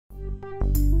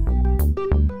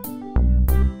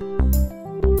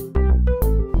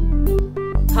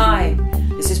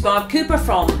Barb Cooper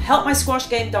from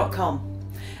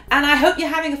helpmysquashgame.com, and I hope you're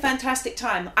having a fantastic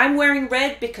time. I'm wearing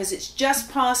red because it's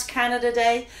just past Canada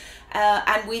Day,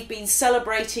 and we've been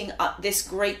celebrating this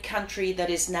great country that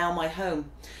is now my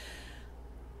home.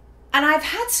 And I've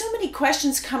had so many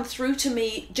questions come through to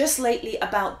me just lately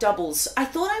about doubles. I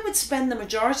thought I would spend the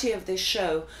majority of this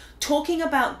show talking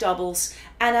about doubles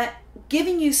and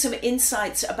giving you some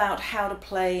insights about how to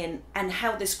play and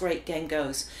how this great game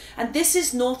goes. And this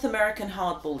is North American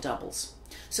hardball doubles.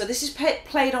 So this is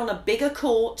played on a bigger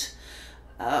court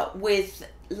with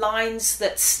lines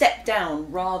that step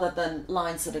down rather than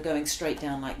lines that are going straight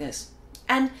down like this.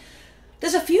 And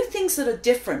there's a few things that are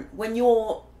different when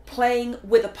you're playing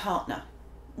with a partner.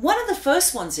 One of the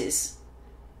first ones is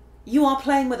you are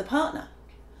playing with a partner.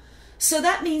 So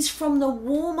that means from the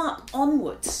warm-up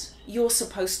onwards, you're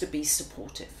supposed to be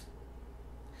supportive.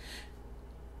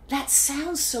 That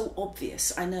sounds so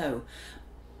obvious, I know,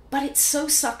 but it's so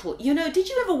subtle. You know, did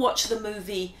you ever watch the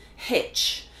movie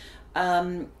Hitch?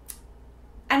 And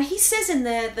he says in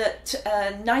there that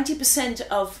 90%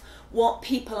 of what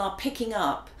people are picking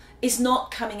up is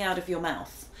not coming out of your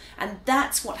mouth. And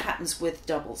that's what happens with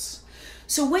doubles.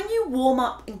 So when you warm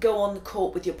up and go on the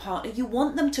court with your partner, you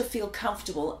want them to feel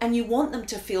comfortable and you want them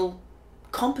to feel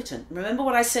competent. Remember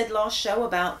what I said last show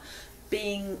about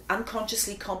being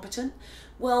unconsciously competent?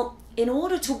 Well, in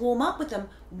order to warm up with them,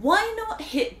 why not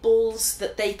hit balls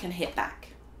that they can hit back?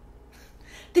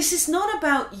 This is not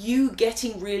about you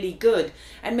getting really good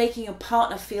and making your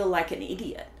partner feel like an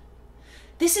idiot.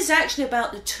 This is actually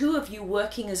about the two of you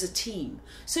working as a team.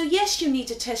 So yes, you need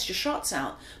to test your shots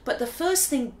out, but the first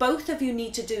thing both of you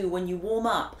need to do when you warm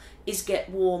up is get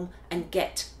warm and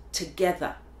get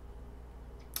together.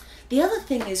 The other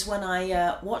thing is when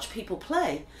I watch people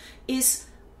play is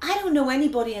I don't know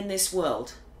anybody in this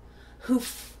world who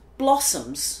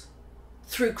blossoms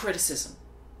through criticism.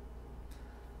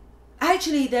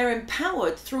 Actually, they're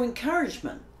empowered through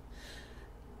encouragement.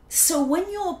 So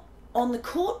when you're on the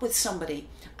court with somebody,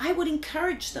 I would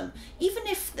encourage them. Even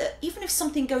if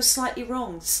something goes slightly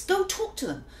wrong, go talk to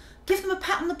them. Give them a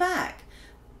pat on the back.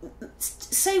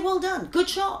 Say, well done, good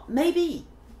shot, maybe.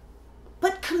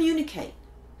 But communicate.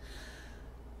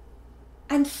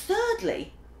 And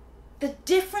thirdly, the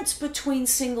difference between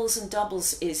singles and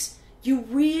doubles is you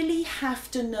really have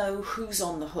to know who's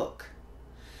on the hook.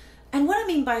 And what I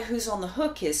mean by who's on the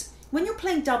hook is when you're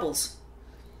playing doubles,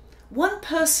 one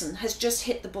person has just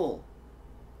hit the ball.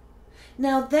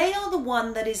 Now they are the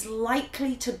one that is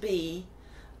likely to be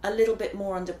a little bit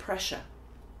more under pressure.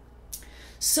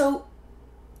 So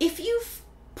if you've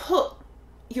put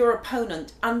your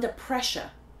opponent under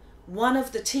pressure, one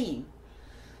of the team,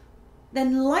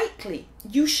 then likely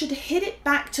you should hit it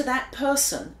back to that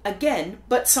person again,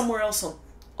 but somewhere else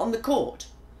on the court.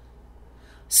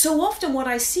 So often what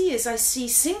I see is I see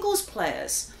singles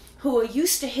players who are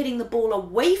used to hitting the ball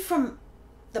away from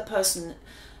the person.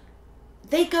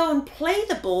 They go and play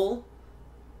the ball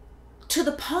to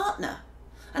the partner.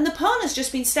 And the partner's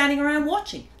just been standing around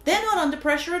watching. They're not under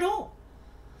pressure at all.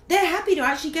 They're happy to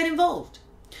actually get involved.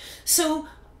 So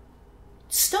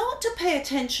start to pay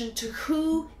attention to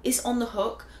who is on the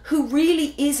hook, who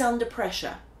really is under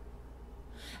pressure.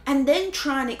 And then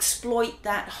try and exploit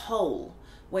that hole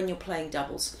when you're playing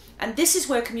doubles. And this is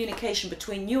where communication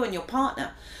between you and your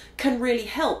partner can really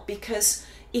help, because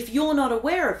if you're not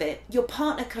aware of it, your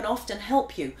partner can often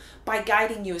help you by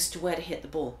guiding you as to where to hit the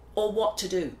ball or what to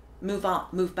do. Move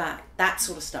up, move back, that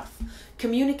sort of stuff.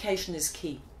 Communication is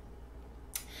key.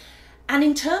 And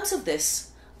in terms of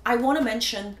this, I want to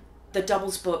mention the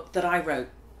doubles book that I wrote.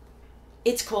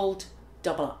 It's called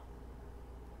Double Up.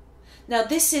 Now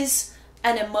this is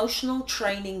an emotional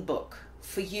training book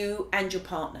for you and your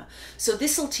partner. So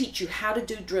this will teach you how to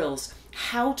do drills,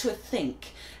 how to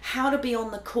think, how to be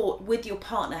on the court with your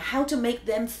partner, how to make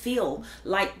them feel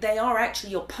like they are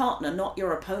actually your partner, not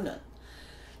your opponent.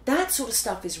 That sort of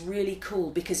stuff is really cool,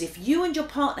 because if you and your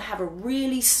partner have a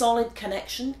really solid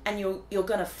connection and you're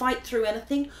going to fight through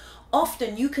anything,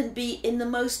 often you can be in the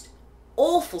most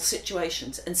awful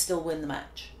situations and still win the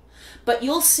match. But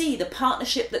you'll see the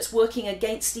partnership that's working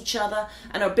against each other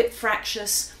and are a bit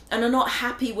fractious and are not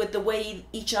happy with the way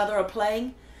each other are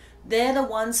playing, they're the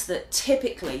ones that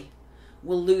typically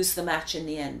will lose the match in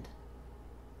the end.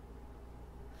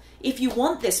 If you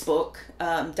want this book,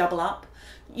 Double Up,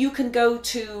 you can go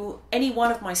to any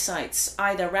one of my sites,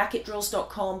 either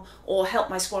racketdrills.com or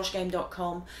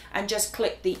helpmysquashgame.com, and just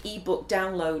click the ebook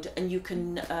download, and you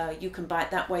can buy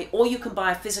it that way, or you can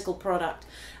buy a physical product,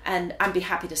 and I'd be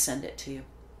happy to send it to you.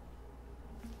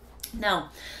 Now,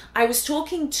 I was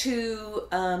talking to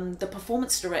the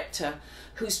performance director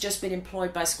who's just been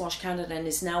employed by Squash Canada and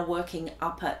is now working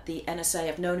up at the NSA.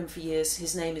 I've known him for years.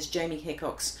 His name is Jamie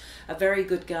Hickox, a very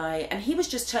good guy. And he was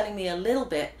just telling me a little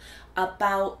bit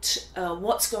about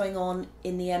what's going on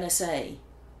in the NSA.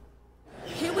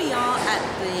 Here we are at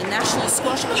the National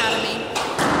Squash Academy.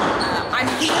 I'm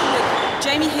here with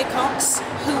Jamie Hickox,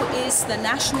 who is the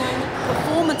National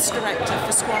Performance Director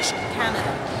for Squash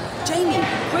Canada. Jamie,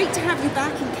 great to have you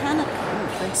back in Canada.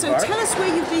 Thanks, so Barb. tell us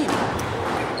where you've been.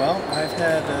 Well, I've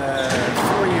had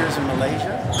 4 years in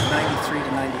Malaysia, 93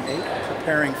 to 98,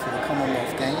 preparing for the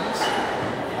Commonwealth Games.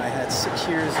 I had 6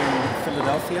 years in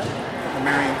Philadelphia, the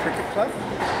Marion Cricket Club,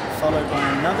 followed by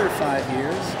another 5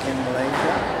 years in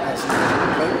Malaysia as a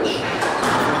coach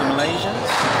for the Malaysians,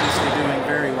 obviously doing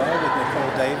very well with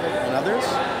Nicole David and others,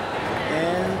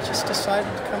 and just decided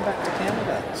to come back to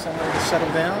Canada, somewhere to settle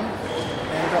down,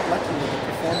 and got lucky with the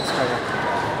performance director.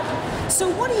 So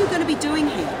what are you going to be doing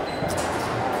here?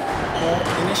 Well,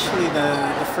 initially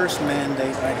the first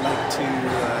mandate I'd like to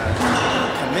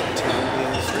commit to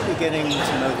is really getting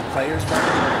to know the players better.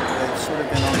 They've sort of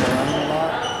been on their own a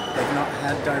lot. They've not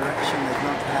had direction. They've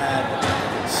not had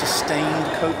sustained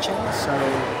coaching. So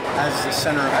as the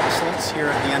Center of Excellence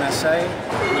here at the NSA,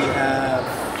 we have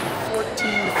 14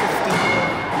 to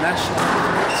 15 national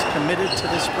athletes committed to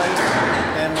this place,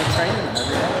 and we're training them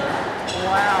every day.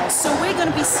 Wow, so we're going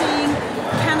to be seeing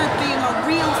Canada being a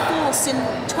real force in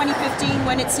 2015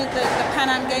 when it's at the Pan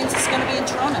Am Games. It's going to be in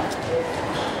Toronto.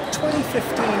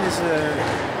 2015 is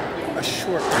a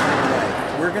short time away.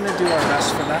 We're going to do our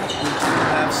best for that. We do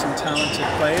have some talented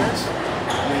players.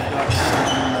 We've got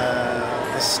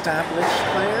some established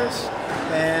players.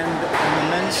 And on the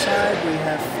men's side, we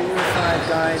have 4 or 5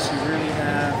 guys who really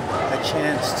have a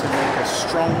chance to make a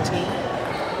strong team.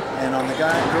 And on the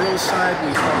girls' side,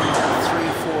 we probably have 3,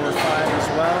 4, or 5 as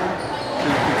well, who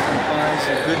can comprise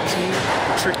a good team.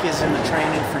 The trick is in the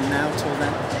training from now till then,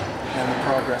 and the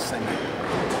progress they make.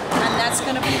 And that's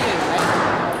going to be you,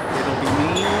 right? It'll be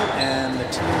me and the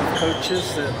team of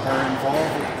coaches that are involved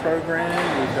with the program.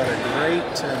 We've got a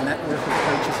great network of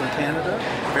coaches in Canada.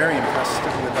 Very impressed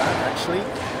with that, actually.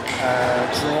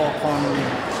 Draw upon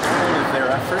all of their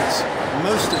efforts.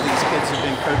 Most of these kids have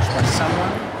been coached by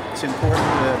someone. It's important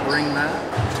to bring that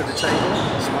to the table.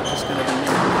 It's not just going to be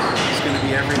me. It's going to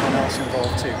be everyone else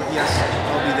involved too. But yes,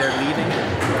 I'll be there leading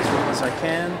as well as I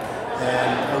can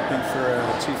and hoping for a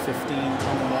 215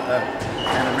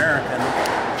 Pan American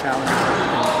challenge that we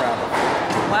can be proud of.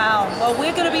 Wow, well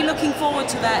we're going to be looking forward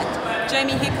to that.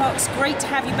 Jamie Hickox, great to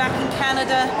have you back in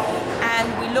Canada,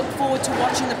 and we look forward to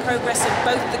watching the progress of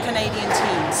both the Canadian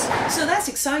teams. So that's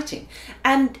exciting.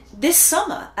 And this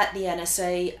summer at the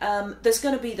NSA, there's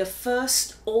going to be the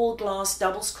first all-glass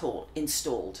doubles court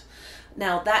installed.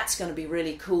 Now that's going to be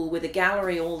really cool with a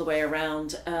gallery all the way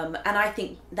around, and I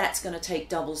think that's going to take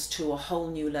doubles to a whole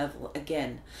new level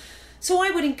again. So I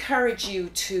would encourage you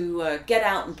to get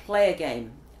out and play a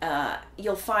game.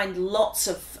 You'll find lots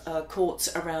of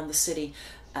courts around the city.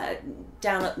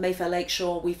 Down at Mayfair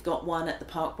Lakeshore, we've got one. At the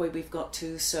Parkway, we've got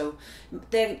 2. So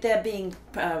they're being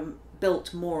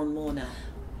built more and more now.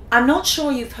 I'm not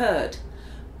sure you've heard,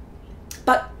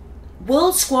 but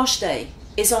World Squash Day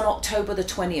is on October the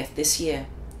 20th this year.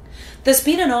 There's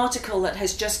been an article that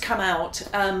has just come out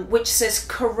which says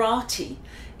karate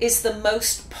is the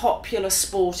most popular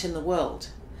sport in the world.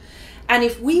 And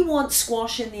if we want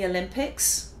squash in the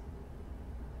Olympics,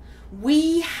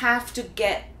 we have to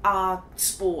get our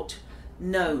sport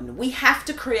known. We have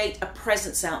to create a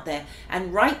presence out there.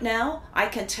 And right now, I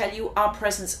can tell you our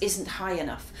presence isn't high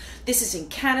enough. This is in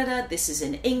Canada, this is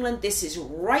in England, this is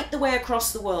right the way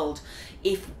across the world.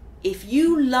 If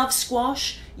you love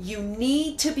squash, you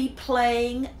need to be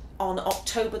playing on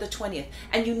October the 20th.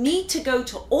 And you need to go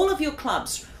to all of your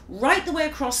clubs right the way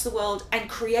across the world and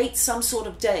create some sort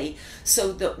of day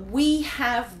so that we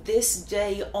have this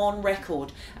day on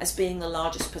record as being the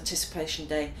largest participation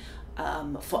day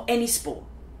for any sport.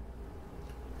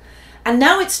 And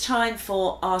now it's time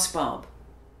for Ask Barb.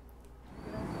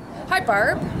 Hi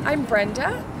Barb, I'm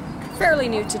Brenda, fairly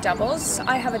new to doubles.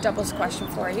 I have a doubles question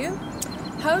for you.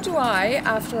 How do I,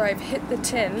 after I've hit the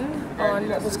tin on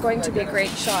what was going to be a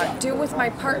great shot, deal with my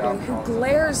partner who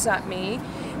glares at me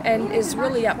and is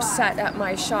really upset at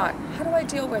my shot? How do I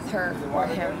deal with her or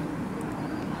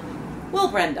him? Well,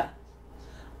 Brenda,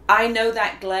 I know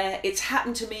that glare. It's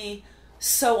happened to me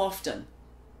so often.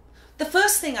 The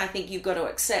first thing I think you've got to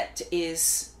accept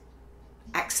is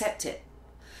accept it.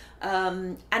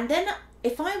 And then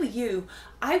if I were you,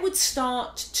 I would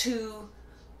start to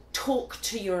talk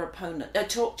to your opponent,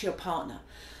 talk to your partner.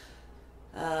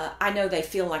 I know they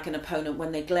feel like an opponent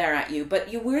when they glare at you,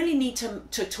 but you really need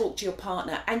to talk to your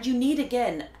partner, and you need,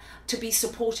 again, to be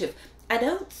supportive. I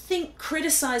don't think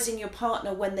criticizing your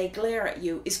partner when they glare at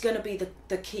you is going to be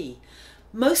the key.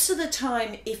 Most of the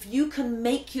time, if you can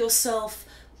make yourself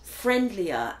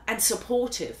friendlier and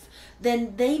supportive,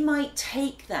 then they might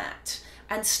take that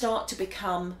and start to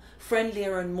become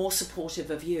friendlier and more supportive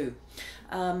of you.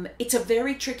 It's a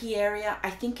very tricky area. I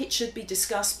think it should be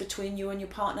discussed between you and your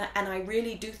partner, and I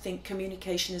really do think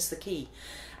communication is the key.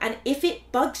 And if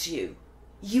it bugs you,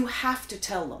 you have to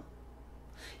tell them.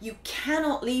 You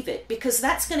cannot leave it, because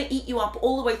that's going to eat you up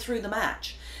all the way through the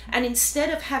match. And instead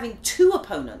of having 2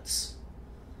 opponents,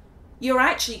 you're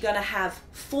actually going to have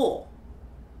 4.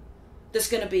 There's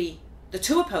going to be the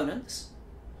 2 opponents,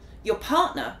 your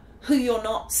partner, who you're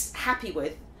not happy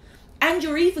with, and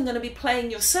you're even going to be playing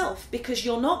yourself, because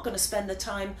you're not going to spend the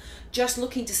time just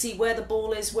looking to see where the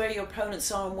ball is, where your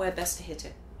opponents are, and where best to hit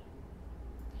it.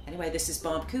 Anyway, this is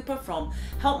Barb Cooper from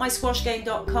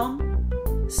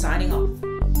helpmysquashgame.com, signing off.